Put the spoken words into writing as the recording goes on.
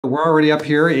We're already up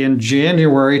here in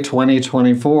January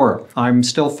 2024. I'm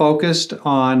still focused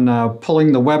on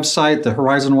pulling the website, the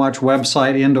Horizon Watch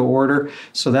website, into order.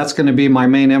 So that's going to be my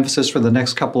main emphasis for the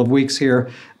next couple of weeks here.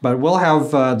 But we'll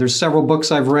have, there's several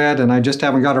books I've read, and I just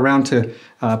haven't got around to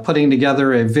putting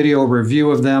together a video review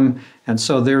of them. And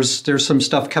so there's some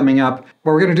stuff coming up.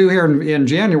 What we're going to do here in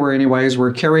January anyways,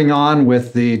 we're carrying on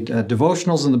with the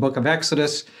devotionals in the book of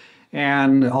Exodus,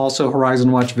 and also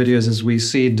Horizon Watch videos as we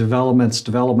see developments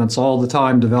all the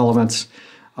time, developments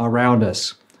around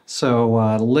us.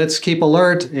 So let's keep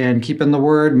alert and keep in the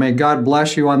Word. May God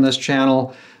bless you on this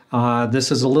channel.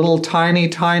 This is a little tiny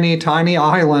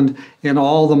island in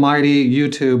all the mighty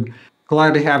YouTube.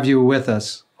 Glad to have you with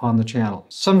us on the channel.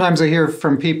 Sometimes I hear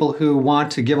from people who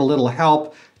want to give a little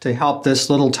help to help this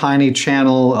little tiny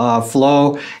channel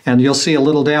flow. And you'll see a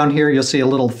little down here, you'll see a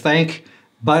little thank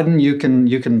button. You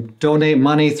can donate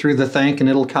money through the thank and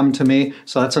it'll come to me.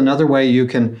 So that's another way you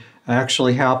can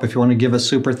actually help. If you want to give a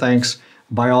super thanks,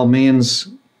 by all means,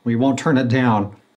 we won't turn it down.